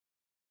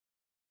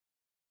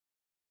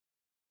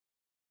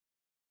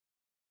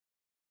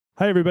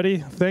Hi, everybody.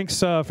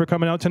 Thanks for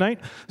coming out tonight.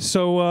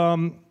 So,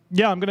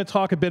 yeah, I'm going to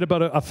talk a bit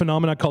about a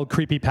phenomenon called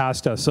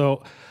creepypasta.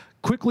 So,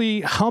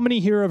 quickly, how many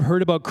here have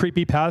heard about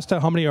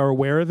creepypasta? How many are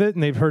aware of it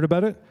and they've heard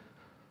about it?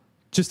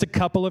 Just a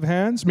couple of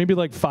hands? Maybe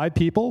like 5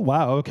 people?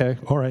 Wow, okay.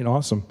 All right,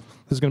 awesome.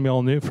 This is going to be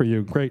all new for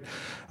you. Great.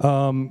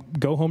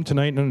 Go home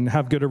tonight and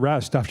have good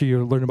rest after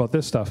you learn about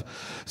this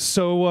stuff.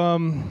 So,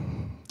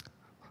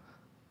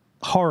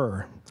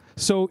 horror.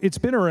 So it's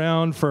been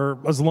around for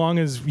as long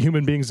as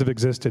human beings have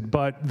existed,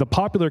 but the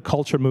popular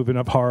culture movement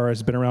of horror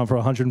has been around for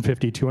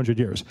 150, 200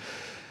 years.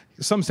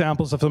 Some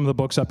samples of some of the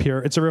books up here,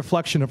 it's a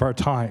reflection of our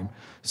time.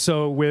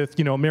 So with,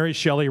 Mary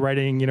Shelley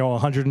writing,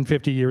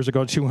 150 years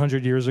ago,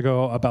 200 years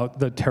ago about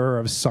the terror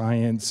of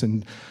science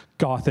and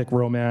Gothic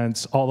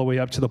romance, all the way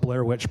up to the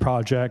Blair Witch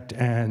Project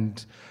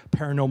and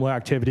paranormal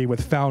activity with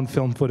found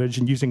film footage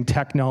and using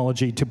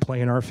technology to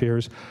play in our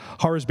fears.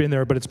 Horror's been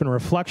there, but it's been a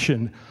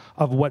reflection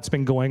of what's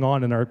been going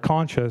on in our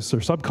conscious or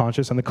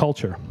subconscious and the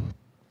culture.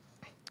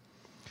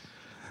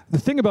 The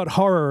thing about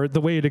horror,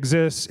 the way it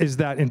exists, is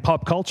that in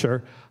pop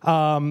culture,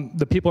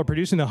 the people are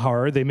producing the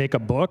horror, they make a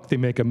book, they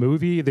make a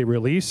movie, they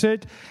release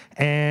it,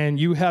 and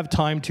you have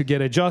time to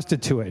get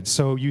adjusted to it.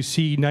 So you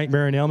see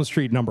Nightmare on Elm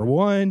Street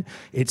 #1,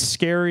 it's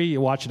scary, you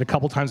watch it a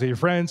couple times with your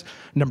friends.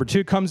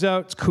 #2 comes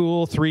out, it's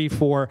cool, 3,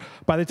 4.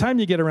 By the time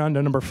you get around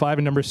to #5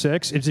 and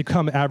 #6, it's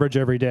become average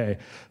every day.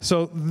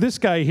 So this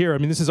guy here,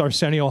 this is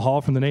Arsenio Hall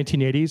from the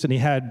 1980s, and he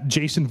had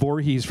Jason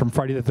Voorhees from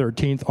Friday the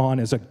 13th on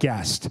as a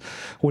guest.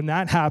 When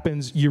that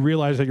happens, you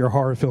realize that your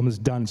horror film is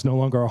done. It's no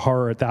longer a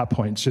horror at that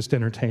point, it's just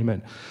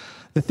entertainment.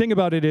 The thing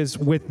about it is,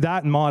 with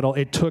that model,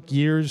 it took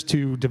years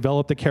to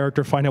develop the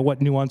character, find out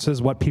what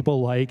nuances, what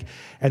people like,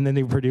 and then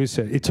they produce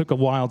it. It took a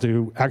while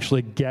to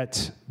actually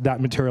get that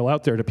material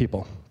out there to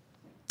people.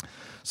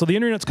 So the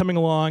internet's coming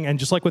along, and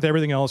just like with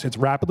everything else, it's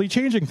rapidly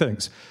changing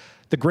things.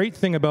 The great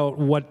thing about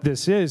what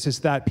this is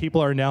that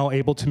people are now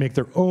able to make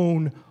their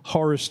own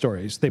horror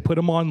stories. They put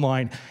them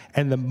online,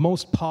 and the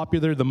most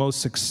popular, the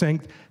most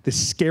succinct, the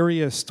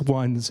scariest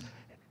ones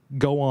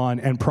go on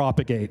and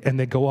propagate, and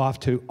they go off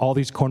to all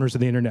these corners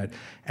of the internet.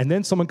 And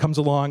then someone comes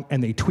along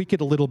and they tweak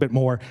it a little bit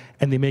more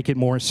and they make it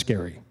more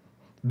scary.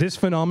 This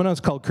phenomenon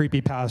is called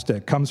creepypasta.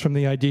 It comes from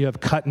the idea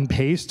of cut and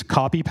paste,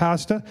 copy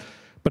pasta,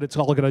 but it's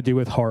all got to do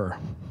with horror.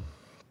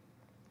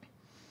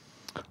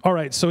 All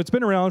right, so it's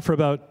been around for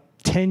about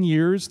 10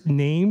 years,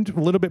 named a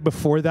little bit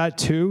before that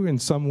too, in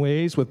some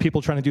ways, with people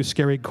trying to do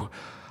scary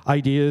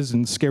ideas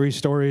and scary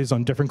stories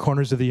on different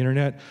corners of the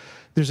internet.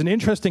 There's an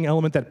interesting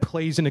element that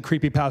plays into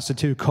creepypasta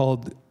too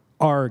called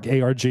ARG,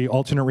 A-R-G,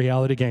 alternate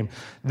reality game.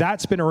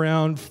 That's been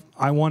around,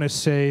 I want to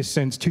say,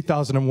 since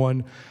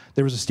 2001.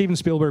 There was a Steven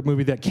Spielberg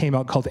movie that came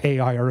out called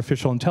AI,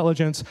 Artificial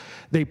Intelligence.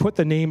 They put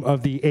the name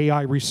of the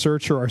AI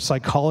researcher or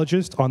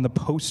psychologist on the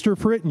poster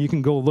for it, and you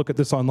can go look at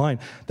this online.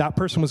 That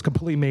person was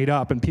completely made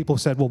up, and people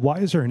said, well, why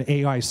is there an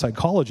AI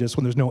psychologist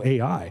when there's no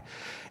AI?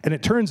 And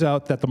it turns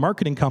out that the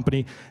marketing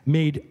company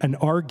made an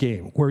ARG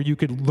game where you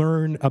could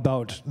learn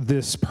about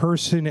this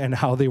person and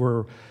how they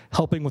were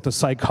helping with the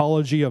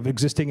psychology of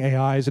existing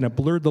AIs, and it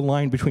blurred the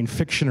line between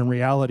fiction and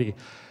reality.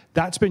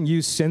 That's been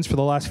used since for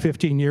the last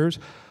 15 years.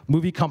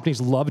 Movie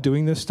companies love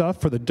doing this stuff.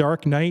 For The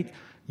Dark Knight,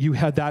 you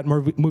had that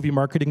movie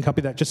marketing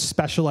company that just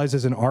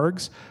specializes in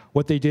ARGs.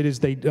 What they did is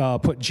they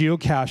put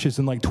geocaches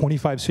in like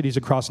 25 cities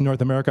across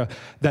North America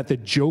that the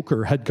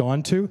Joker had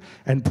gone to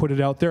and put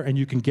it out there, and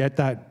you can get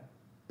that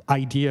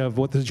idea of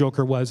what the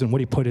Joker was and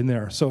what he put in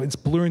there. So it's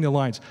blurring the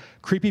lines.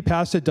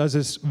 Creepypasta does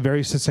this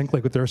very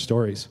succinctly with their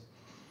stories.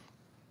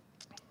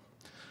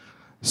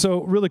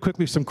 So really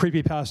quickly, some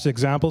creepypasta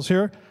examples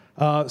here.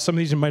 Some of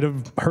these you might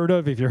have heard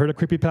of if you heard of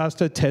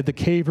creepypasta. Ted the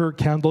Caver,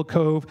 Candle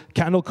Cove.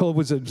 Candle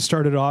Cove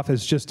started off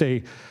as just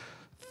a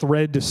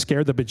thread to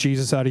scare the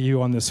bejesus out of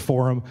you on this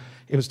forum.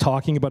 It was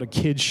talking about a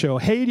kid's show.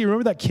 Hey, do you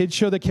remember that kid's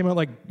show that came out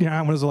when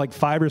I was like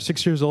 5 or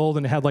 6 years old,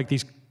 and it had like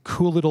these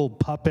cool little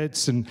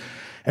puppets, and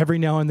every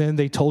now and then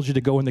they told you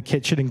to go in the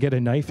kitchen and get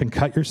a knife and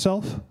cut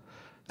yourself?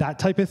 That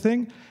type of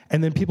thing.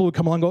 And then people would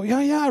come along and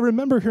go, yeah, I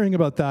remember hearing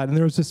about that. And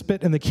there was this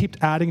bit, and they kept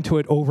adding to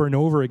it over and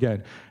over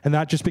again. And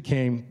that just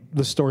became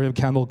the story of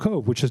Candle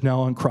Cove, which is now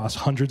on across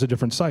hundreds of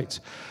different sites.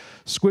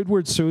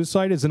 Squidward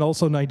suicide is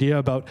also an idea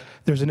about,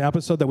 there's an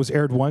episode that was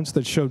aired once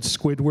that showed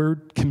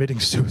Squidward committing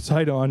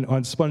suicide on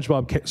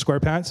SpongeBob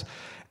SquarePants.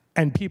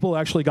 And people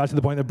actually got to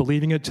the point of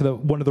believing it,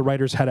 one of the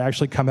writers had to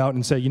actually come out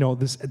and say,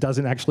 this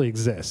doesn't actually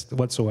exist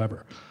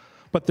whatsoever.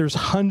 But there's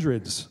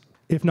hundreds,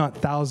 if not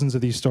thousands,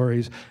 of these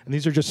stories, and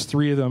these are just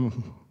 3 of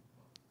them.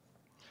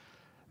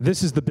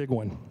 This is the big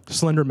one,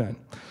 Slender Man.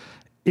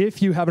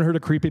 If you haven't heard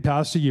of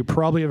creepypasta, you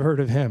probably have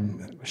heard of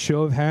him.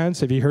 Show of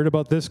hands, have you heard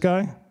about this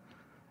guy?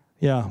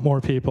 Yeah,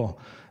 more people.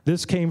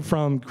 This came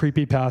from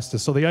creepypasta.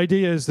 So the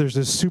idea is there's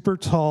this super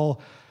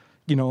tall,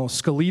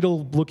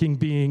 skeletal-looking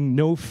being,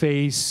 no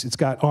face, it's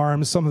got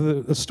arms. Some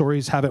of the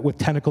stories have it with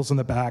tentacles in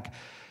the back.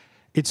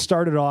 It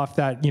started off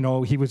that,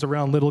 he was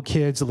around little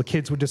kids, and the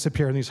kids would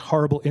disappear, and these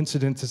horrible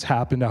incidences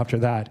happened after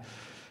that.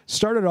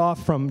 Started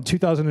off from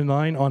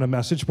 2009 on a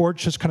message board,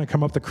 just kind of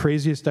come up with the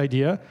craziest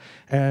idea.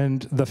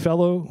 And the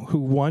fellow who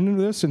won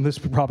this and this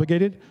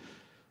propagated,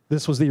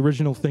 this was the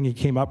original thing he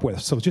came up with.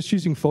 So just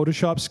using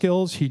Photoshop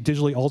skills, he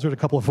digitally altered a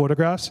couple of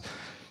photographs.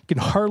 You can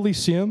hardly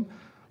see him,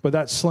 but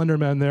that slender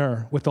man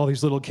there with all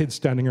these little kids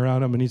standing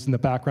around him, and he's in the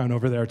background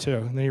over there too.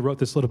 And then he wrote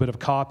this little bit of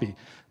copy.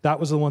 That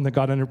was the one that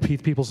got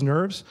underneath people's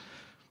nerves.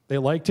 They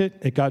liked it,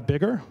 it got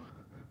bigger.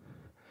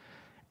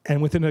 And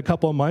within a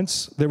couple of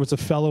months, there was a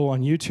fellow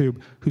on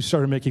YouTube who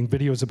started making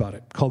videos about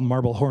it called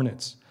Marble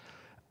Hornets.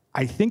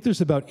 I think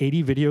there's about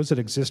 80 videos that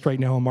exist right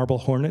now on Marble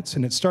Hornets,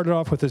 and it started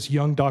off with this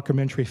young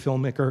documentary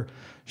filmmaker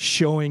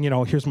showing,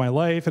 here's my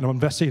life, and I'm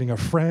investigating a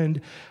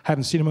friend,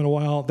 haven't seen him in a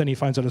while, then he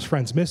finds out his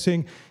friend's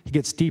missing, he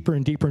gets deeper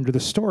and deeper into the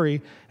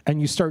story,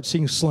 and you start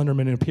seeing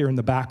Slenderman appear in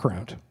the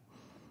background.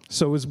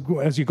 So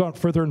as you got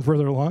further and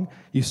further along,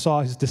 you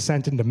saw his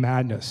descent into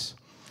madness.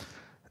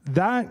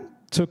 That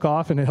took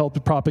off, and it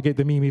helped propagate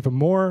the meme even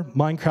more.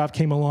 Minecraft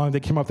came along, they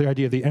came up with the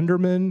idea of the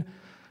Enderman.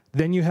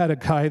 Then you had a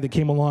guy that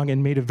came along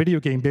and made a video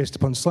game based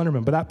upon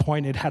Slenderman. By that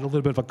point, it had a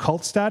little bit of a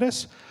cult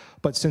status,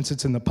 but since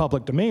it's in the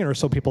public domain, or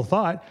so people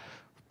thought,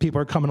 people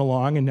are coming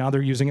along, and now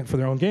they're using it for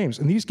their own games.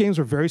 And these games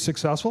were very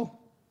successful.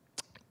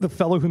 The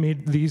fellow who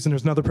made these, and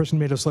there's another person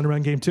who made a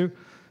Slenderman game too,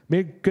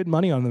 made good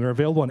money on them. They're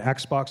available on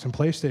Xbox and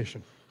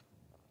PlayStation.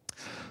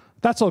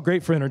 That's all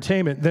great for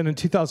entertainment. Then in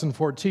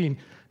 2014,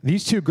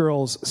 these two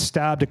girls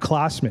stabbed a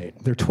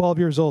classmate. They're 12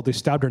 years old. They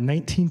stabbed her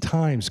 19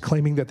 times,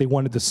 claiming that they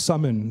wanted to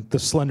summon the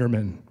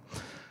Slenderman.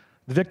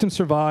 The victim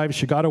survived.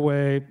 She got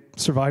away,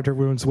 survived her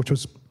wounds, which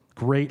was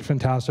great,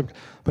 fantastic.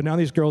 But now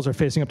these girls are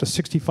facing up to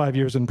 65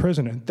 years in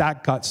prison, and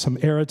that got some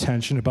air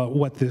attention about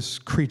what this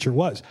creature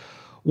was.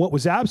 What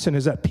was absent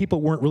is that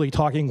people weren't really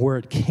talking where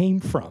it came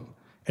from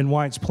and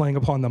why it's playing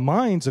upon the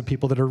minds of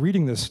people that are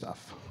reading this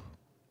stuff.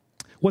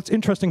 What's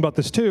interesting about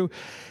this, too,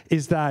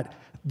 is that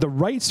the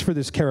rights for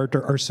this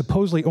character are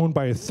supposedly owned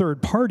by a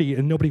third party,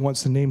 and nobody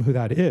wants to name who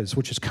that is,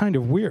 which is kind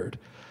of weird.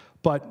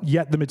 But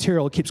yet the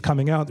material keeps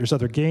coming out. There's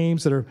other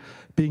games that are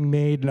being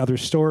made and other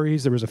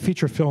stories. There was a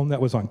feature film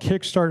that was on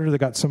Kickstarter they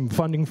got some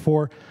funding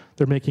for.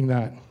 They're making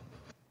that.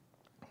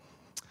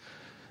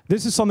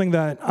 This is something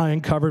that I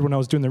uncovered when I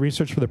was doing the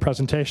research for the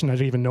presentation I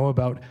didn't even know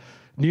about.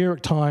 New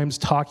York Times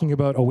talking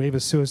about a wave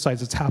of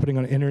suicides that's happening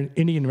on an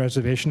Indian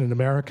reservation in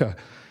America.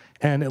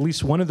 And at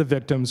least one of the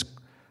victims,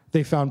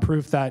 they found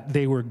proof that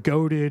they were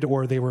goaded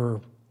or they were,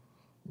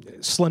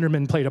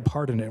 Slenderman played a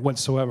part in it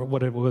whatsoever,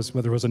 what it was,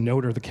 whether it was a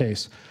note or the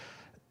case.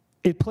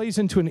 It plays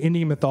into an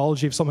Indian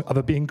mythology of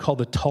a being called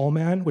the Tall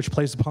Man, which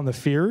plays upon the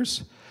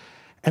fears.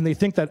 And they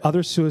think that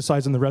other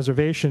suicides on the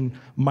reservation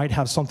might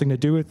have something to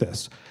do with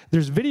this.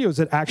 There's videos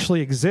that actually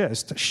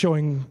exist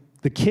showing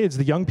the kids,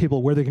 the young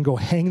people, where they can go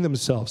hang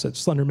themselves, that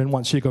Slenderman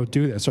wants you to go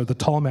do this, or the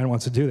Tall Man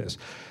wants to do this.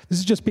 This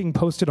is just being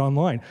posted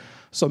online.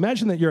 So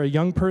imagine that you're a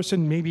young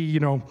person, maybe, you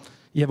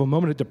have a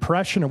moment of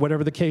depression or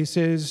whatever the case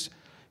is,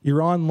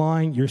 you're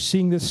online, you're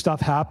seeing this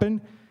stuff happen,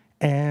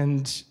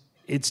 and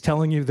it's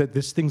telling you that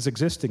this thing's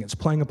existing. It's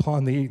playing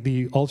upon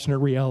the alternate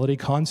reality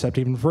concept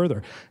even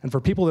further. And for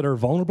people that are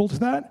vulnerable to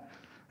that,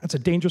 that's a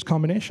dangerous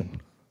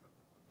combination.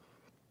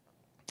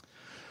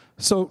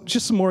 So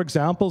just some more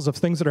examples of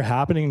things that are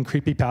happening in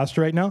creepypasta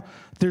right now.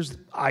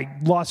 I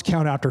lost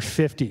count after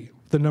 50,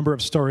 the number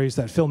of stories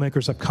that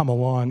filmmakers have come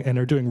along and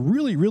are doing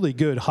really, really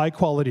good,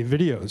 high-quality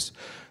videos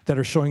that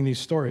are showing these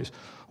stories.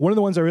 One of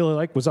the ones I really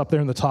liked was up there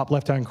in the top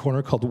left-hand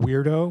corner called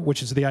Weirdo,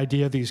 which is the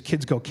idea of these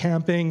kids go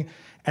camping,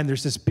 and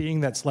there's this being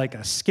that's like a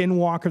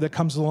skinwalker that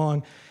comes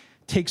along,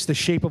 takes the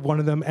shape of one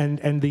of them,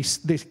 and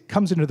they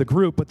comes into the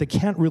group, but they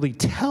can't really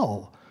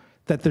tell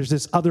that there's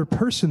this other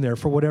person there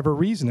for whatever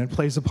reason. It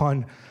plays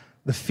upon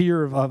the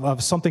fear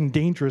of something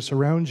dangerous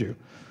around you.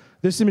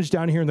 This image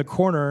down here in the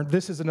corner,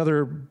 this is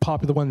another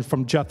popular one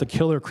from Jeff the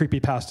Killer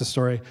creepypasta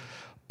story,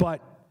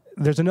 but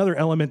there's another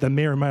element that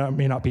may or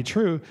may not be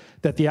true,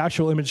 that the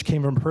actual image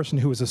came from a person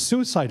who was a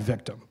suicide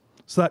victim.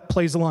 So that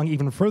plays along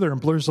even further and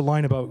blurs the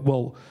line about,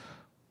 well,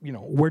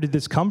 where did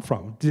this come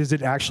from? Is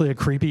it actually a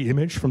creepy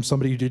image from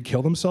somebody who did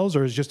kill themselves,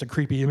 or is it just a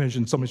creepy image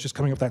and someone's just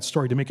coming up with that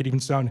story to make it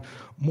even sound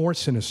more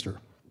sinister?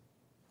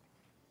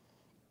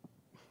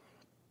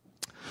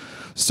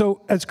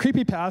 So as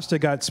creepypasta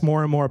gets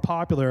more and more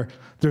popular,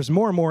 there's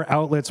more and more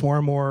outlets, more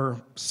and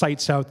more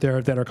sites out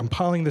there that are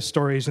compiling the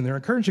stories, and they're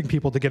encouraging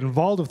people to get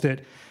involved with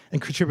it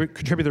and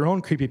contribute their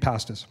own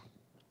creepypastas.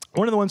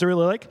 One of the ones I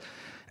really like,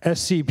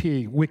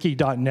 SCP,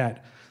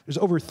 wiki.net. There's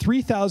over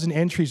 3,000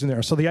 entries in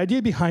there. So the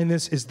idea behind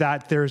this is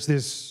that there's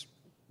this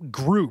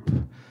group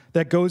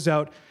that goes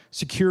out,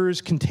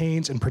 secures,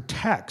 contains, and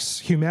protects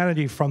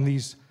humanity from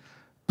these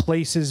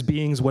places,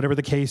 beings, whatever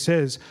the case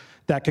is,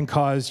 that can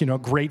cause,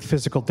 great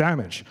physical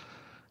damage.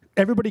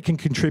 Everybody can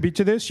contribute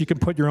to this. You can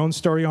put your own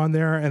story on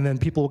there, and then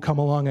people will come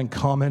along and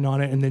comment on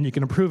it, and then you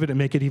can improve it and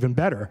make it even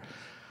better.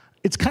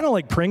 it's kind of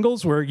like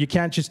Pringles, where you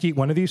can't just eat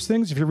one of these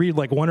things. If you read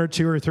like 1 or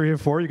 2 or 3 or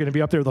 4, you're going to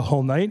be up there the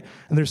whole night.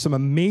 And there's some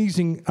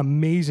amazing,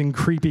 amazing,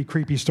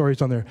 creepy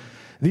stories on there.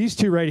 These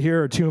 2 right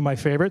here are 2 of my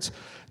favorites.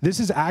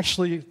 This is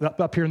actually,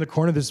 up here in the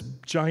corner, this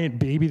giant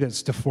baby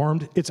that's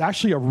deformed. It's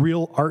actually a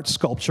real art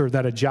sculpture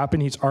that a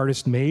Japanese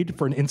artist made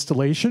for an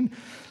installation.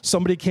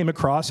 Somebody came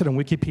across it on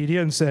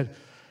Wikipedia and said,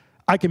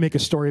 I can make a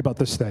story about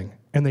this thing.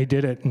 And they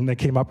did it, and they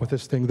came up with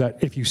this thing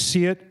that if you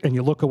see it and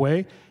you look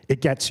away,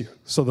 it gets you.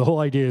 So the whole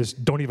idea is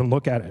don't even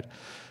look at it.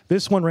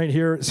 This one right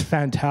here is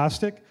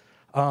fantastic.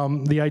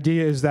 The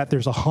idea is that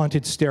there's a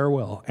haunted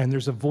stairwell, and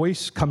there's a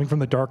voice coming from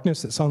the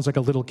darkness that sounds like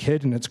a little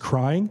kid, and it's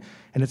crying,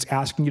 and it's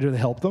asking you to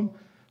help them.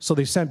 So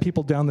they send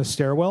people down the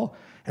stairwell,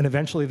 and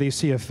eventually they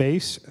see a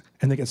face,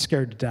 and they get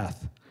scared to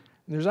death.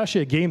 And there's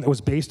actually a game that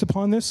was based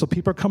upon this, so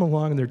people are coming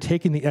along, and they're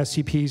taking the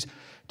SCPs,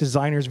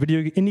 designers,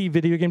 indie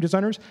video game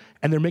designers,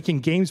 and they're making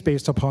games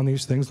based upon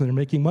these things, and they're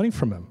making money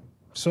from them.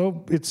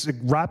 So it's a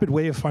rapid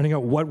way of finding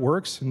out what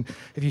works, and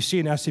if you see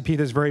an SCP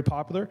that's very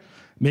popular,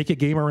 make a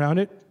game around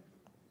it,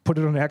 put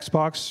it on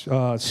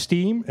Xbox,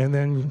 Steam, and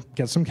then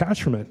get some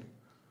cash from it.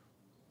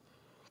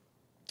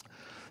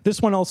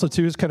 This one also,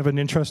 too, is kind of an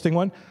interesting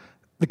one.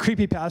 The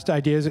creepypasta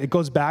idea is it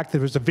goes back. There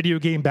was a video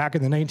game back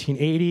in the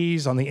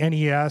 1980s on the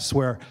NES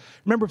where,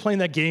 remember playing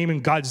that game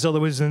and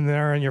Godzilla was in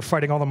there and you're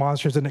fighting all the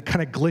monsters and it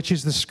kind of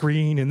glitches the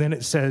screen and then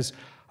it says,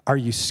 are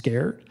you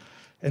scared?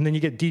 And then you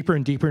get deeper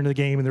and deeper into the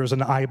game and there's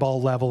an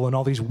eyeball level and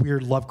all these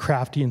weird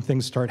Lovecraftian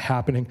things start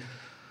happening.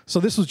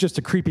 So this was just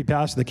a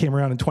creepypasta that came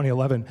around in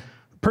 2011.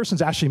 The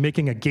person's actually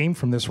making a game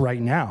from this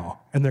right now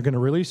and they're going to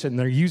release it and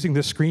they're using the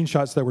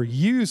screenshots that were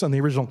used on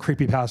the original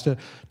creepypasta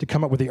to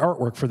come up with the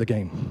artwork for the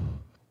game.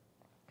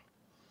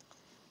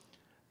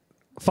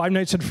 Five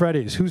Nights at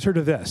Freddy's. Who's heard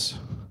of this?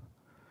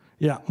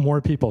 Yeah, more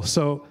people.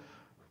 So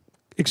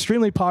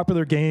extremely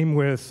popular game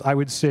with, I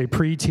would say,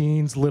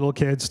 preteens, little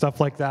kids, stuff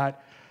like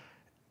that.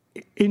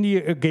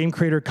 A game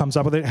creator comes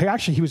up with it. Hey,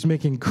 actually, he was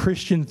making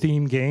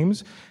Christian-themed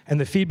games,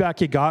 and the feedback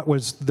he got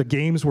was the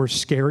games were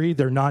scary.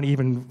 They're not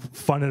even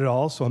fun at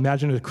all. So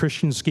imagine a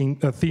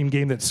Christian-themed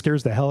game that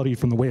scares the hell out of you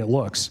from the way it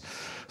looks.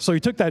 So he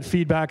took that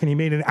feedback, and he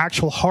made an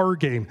actual horror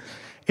game.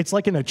 It's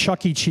like in a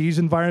Chuck E. Cheese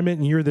environment,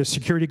 and you're the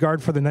security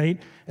guard for the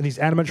night, and these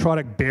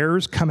animatronic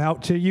bears come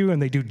out to you, and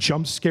they do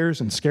jump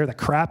scares and scare the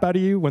crap out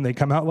of you when they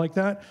come out like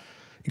that.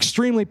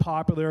 Extremely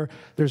popular.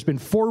 There's been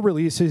 4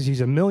 releases.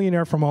 He's a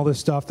millionaire from all this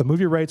stuff. The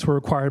movie rights were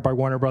acquired by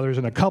Warner Brothers.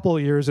 In a couple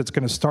of years, it's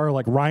going to star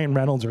like Ryan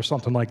Reynolds or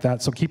something like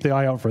that, so keep the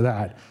eye out for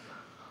that.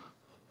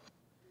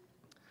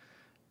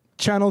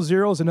 Channel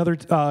Zero is another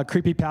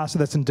creepypasta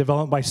that's in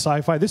development by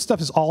Sci-Fi. This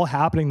stuff is all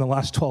happening in the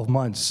last 12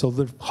 months.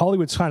 So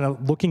Hollywood's kind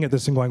of looking at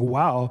this and going,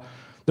 wow,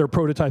 they're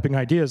prototyping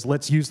ideas.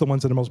 Let's use the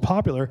ones that are most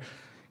popular,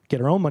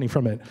 get our own money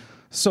from it.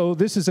 So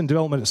this is in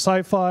development at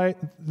Sci-Fi.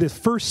 The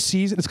first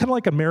season, it's kind of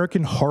like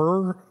American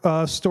Horror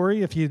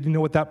Story, if you know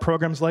what that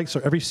program's like.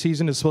 So every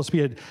season is supposed to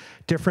be a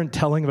different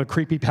telling of a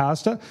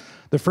creepypasta.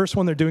 The first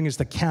one they're doing is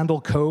the Candle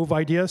Cove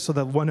idea. So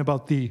the one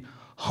about the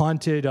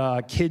haunted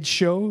kids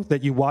show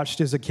that you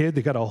watched as a kid.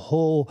 They got a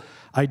whole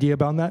idea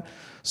about that.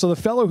 So the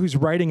fellow who's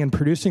writing and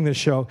producing this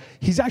show,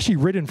 he's actually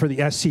written for the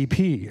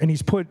SCP, and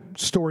he's put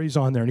stories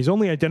on there. And he's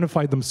only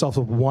identified himself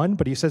with one,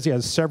 but he says he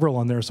has several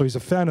on there. So he's a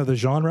fan of the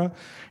genre,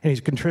 and he's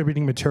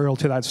contributing material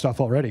to that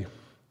stuff already.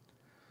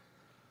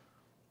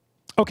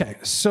 Okay,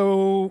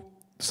 so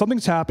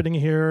something's happening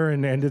here,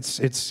 and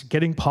it's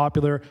getting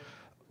popular.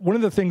 One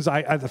of the things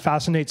that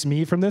fascinates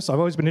me from this, I've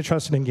always been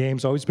interested in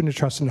games, always been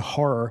interested in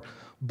horror,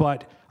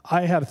 but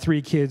I have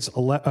 3 kids,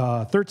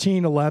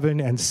 13, 11,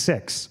 and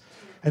 6.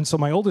 And so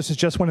my oldest is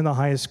just went in the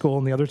highest school,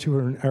 and the other 2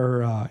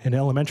 are in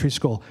elementary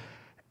school.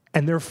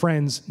 And their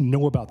friends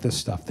know about this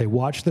stuff. They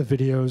watch the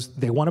videos.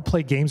 They want to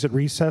play games at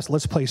recess.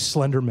 Let's play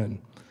Slenderman.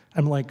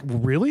 I'm like,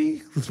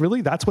 really?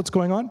 Really? That's what's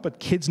going on? But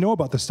kids know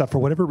about this stuff for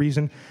whatever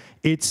reason.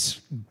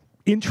 It's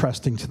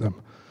interesting to them.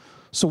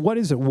 So what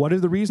is it? What are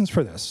the reasons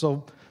for this?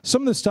 So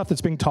some of the stuff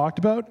that's being talked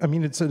about, I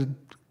mean, it's a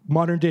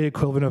modern-day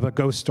equivalent of a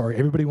ghost story.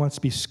 Everybody wants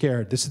to be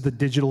scared. This is the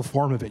digital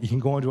form of it. You can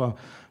go into a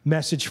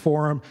message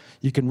forum.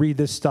 You can read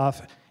this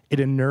stuff. It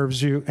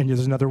unnerves you. And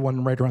there's another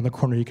one right around the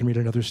corner. You can read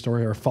another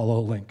story or follow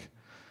a link.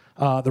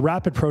 The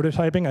rapid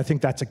prototyping, I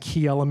think that's a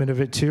key element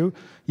of it, too.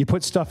 You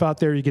put stuff out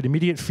there. You get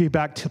immediate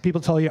feedback.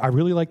 People tell you, I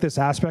really like this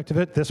aspect of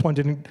it. This one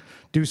didn't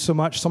do so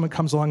much. Someone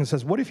comes along and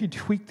says, what if you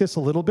tweak this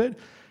a little bit?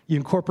 You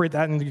incorporate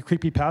that into your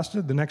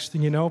creepypasta. The next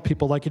thing you know,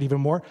 people like it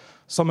even more.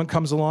 Someone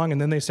comes along and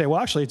then they say,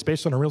 well, actually, it's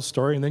based on a real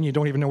story, and then you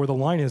don't even know where the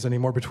line is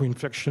anymore between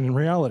fiction and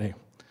reality.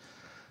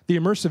 The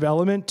immersive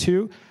element,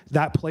 too,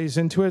 that plays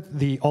into it.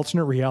 The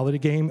alternate reality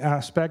game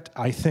aspect,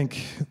 I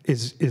think,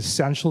 is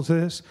essential to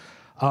this.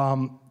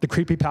 The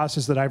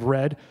creepypastas that I've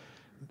read,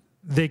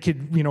 they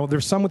could,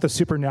 there's some with a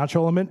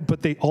supernatural element,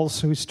 but they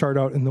also start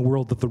out in the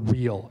world of the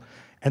real.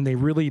 And they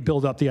really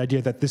build up the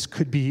idea that this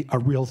could be a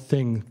real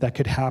thing that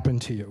could happen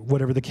to you,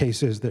 whatever the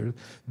case is. They're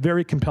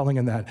very compelling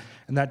in that.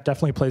 And that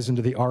definitely plays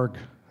into the ARG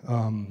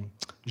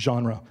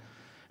genre.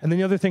 And then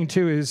the other thing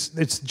too is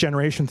it's a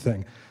generation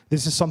thing.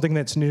 This is something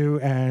that's new,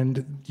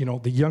 and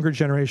the younger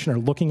generation are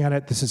looking at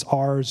it. This is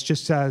ours,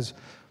 just as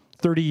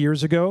 30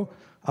 years ago,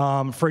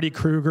 Freddy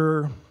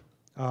Krueger,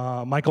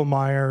 Michael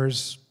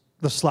Myers,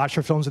 the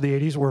slasher films of the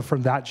 80s were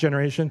from that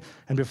generation,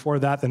 and before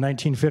that, the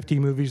 1950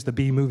 movies, the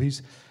B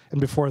movies, and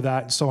before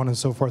that, so on and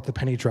so forth, the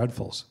Penny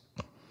Dreadfuls.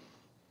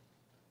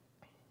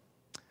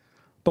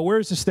 But where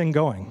is this thing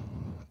going?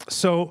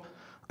 So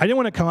I didn't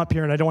want to come up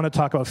here and I don't want to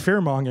talk about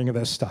fear-mongering of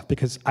this stuff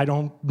because I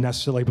don't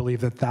necessarily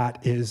believe that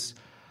that is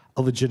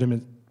a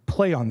legitimate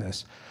play on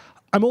this.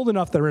 I'm old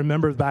enough that I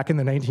remember back in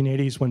the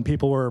 1980s when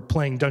people were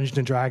playing Dungeons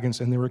and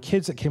Dragons, and there were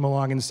kids that came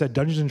along and said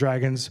Dungeons and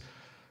Dragons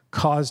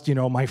caused,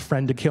 my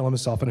friend to kill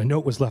himself, and a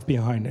note was left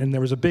behind. And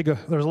there was a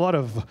lot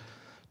of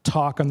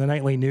talk on the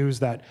nightly news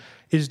that,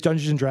 is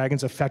Dungeons and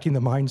Dragons affecting the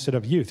mindset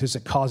of youth? Is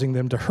it causing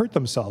them to hurt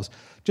themselves?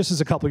 Just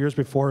as a couple years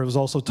before, it was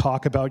also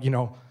talk about,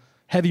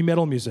 heavy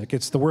metal music.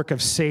 It's the work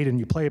of Satan.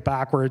 You play it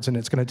backwards, and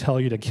it's going to tell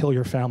you to kill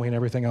your family and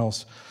everything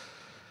else.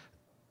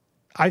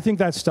 I think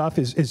that stuff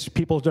is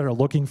people that are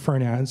looking for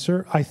an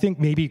answer. I think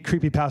maybe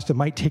creepypasta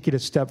might take it a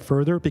step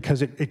further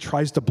because it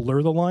tries to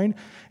blur the line,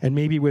 and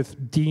maybe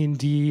with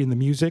D&D and the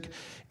music,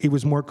 it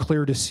was more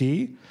clear to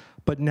see.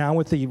 But now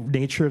with the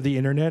nature of the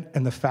internet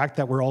and the fact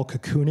that we're all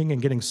cocooning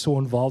and getting so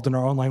involved in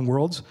our online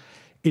worlds,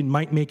 it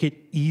might make it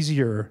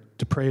easier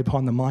to prey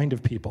upon the mind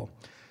of people.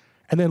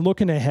 And then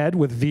looking ahead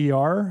with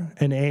VR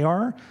and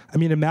AR, I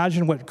mean,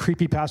 imagine what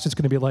creepypasta is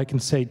going to be like in,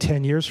 say,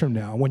 10 years from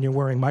now when you're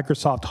wearing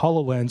Microsoft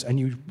HoloLens and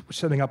you're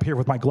sitting up here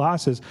with my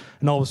glasses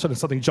and all of a sudden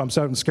something jumps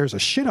out and scares the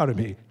shit out of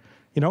me.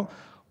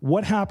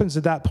 What happens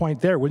at that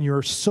point there when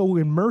you're so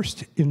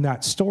immersed in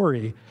that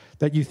story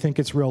that you think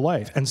it's real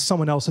life and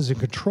someone else is in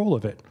control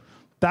of it?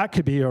 That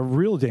could be a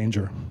real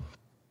danger.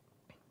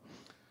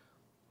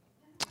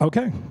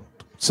 Okay,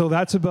 so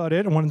that's about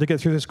it. I wanted to get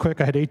through this quick.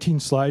 I had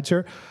 18 slides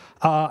here.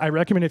 I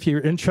recommend if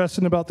you're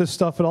interested about this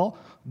stuff at all,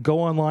 go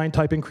online,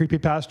 type in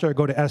creepypasta, or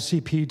go to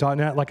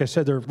scp.net. Like I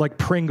said, they're like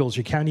Pringles.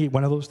 You can't eat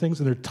one of those things,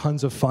 and they're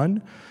tons of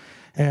fun.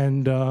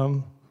 And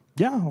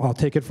yeah, I'll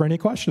take it for any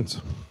questions.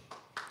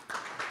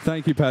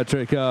 Thank you,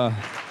 Patrick.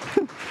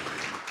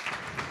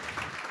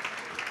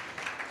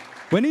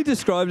 When he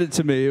described it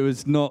to me, it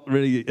was not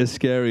really as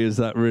scary as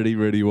that really,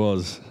 really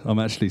was. I'm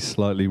actually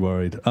slightly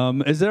worried.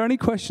 Is there any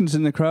questions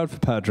in the crowd for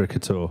Patrick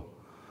at all?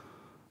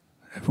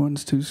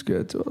 Everyone's too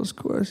scared to ask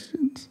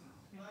questions.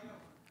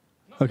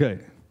 Okay.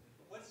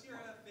 What's your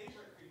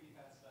favorite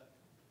creepypasta?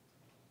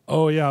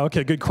 Oh yeah,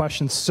 okay, good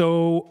question.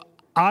 So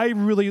I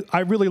really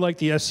like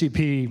the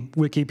SCP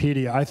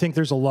Wikipedia. I think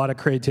there's a lot of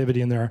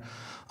creativity in there.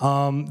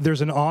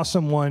 There's an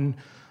awesome one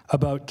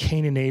about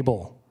Cain and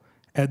Abel.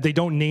 They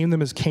don't name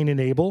them as Cain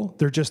and Abel.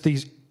 They're just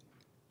these,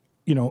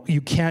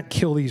 you can't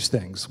kill these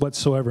things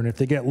whatsoever. And if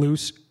they get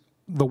loose,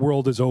 the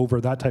world is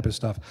over, that type of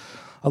stuff.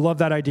 I love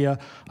that idea.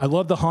 I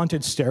love the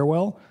haunted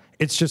stairwell.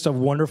 It's just a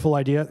wonderful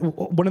idea.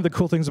 One of the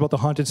cool things about the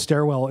haunted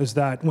stairwell is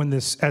that when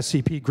this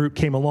SCP group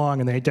came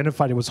along and they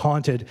identified it was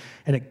haunted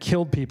and it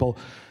killed people,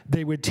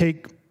 they would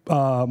take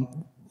death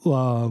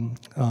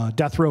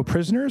row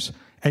prisoners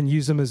and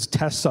use them as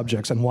test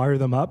subjects and wire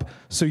them up.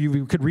 So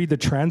you could read the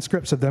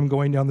transcripts of them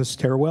going down the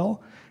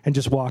stairwell and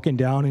just walking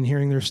down and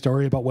hearing their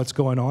story about what's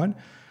going on.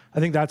 I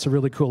think that's a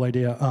really cool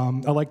idea.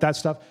 I like that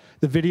stuff.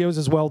 The videos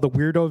as well, the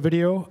Weirdo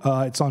video,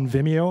 it's on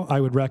Vimeo.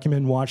 I would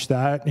recommend watch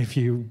that if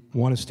you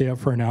want to stay up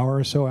for an hour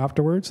or so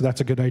afterwards.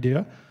 That's a good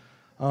idea.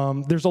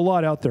 There's a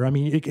lot out there. I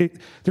mean,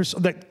 there's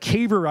that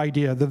caver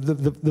idea,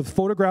 the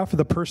photograph of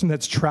the person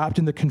that's trapped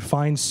in the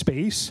confined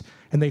space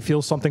and they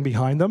feel something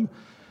behind them.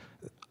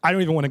 I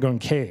don't even want to go in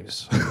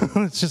caves.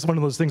 It's just one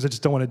of those things I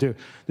just don't want to do.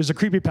 There's a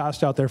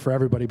creepypasta out there for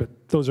everybody, but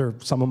those are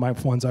some of my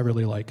ones I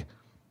really like.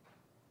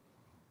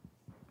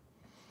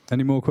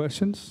 Any more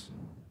questions?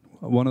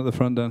 One at the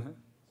front down here.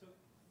 So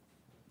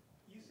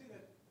you say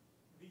that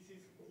it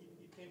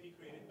can be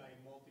created by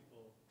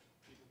multiple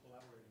people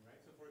collaborating, right?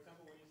 So for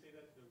example, when you say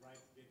that the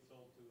rights get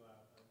sold to a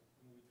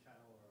movie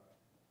channel or a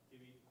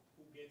TV,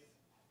 who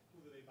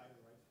do they buy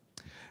the rights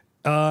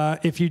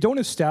from? If you don't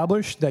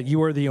establish that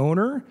you are the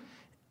owner,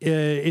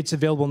 it's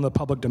available in the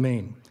public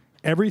domain.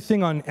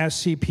 Everything on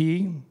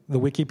SCP, the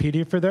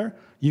Wikipedia for there,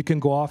 you can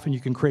go off and you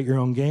can create your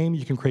own game,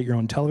 you can create your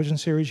own television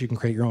series, you can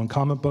create your own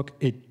comic book.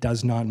 It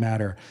does not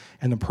matter.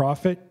 And the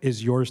profit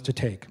is yours to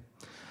take.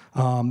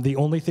 The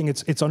only thing,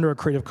 it's under a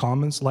Creative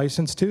Commons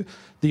license too.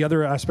 The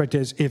other aspect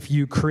is if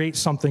you create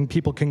something,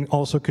 people can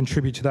also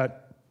contribute to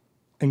that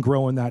and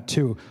grow in that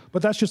too.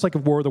 But that's just like a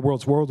War of the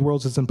Worlds. War of the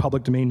Worlds is in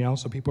public domain now,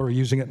 so people are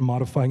using it and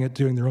modifying it,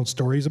 doing their own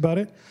stories about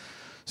it.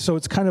 So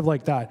it's kind of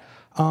like that.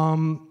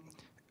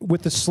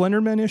 With the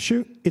Slenderman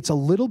issue, it's a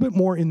little bit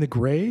more in the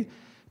gray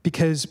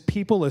because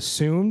people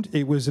assumed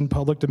it was in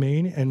public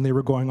domain and they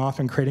were going off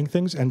and creating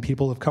things, and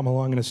people have come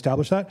along and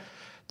established that.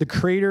 The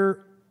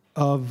creator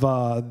of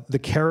the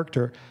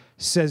character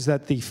says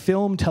that the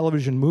film,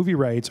 television, movie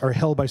rights are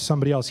held by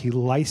somebody else. He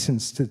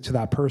licensed it to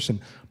that person,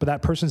 but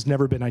that person's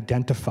never been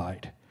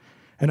identified.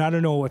 And I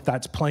don't know if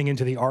that's playing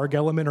into the ARG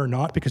element or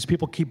not, because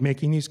people keep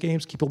making these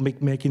games, people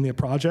making the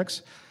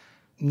projects.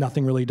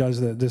 nothing really does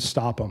to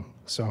stop them.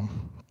 So.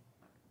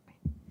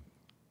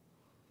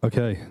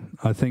 Okay,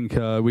 I think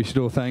we should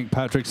all thank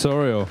Patrick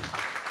Sauriol.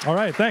 All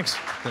right, thanks.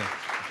 Yeah.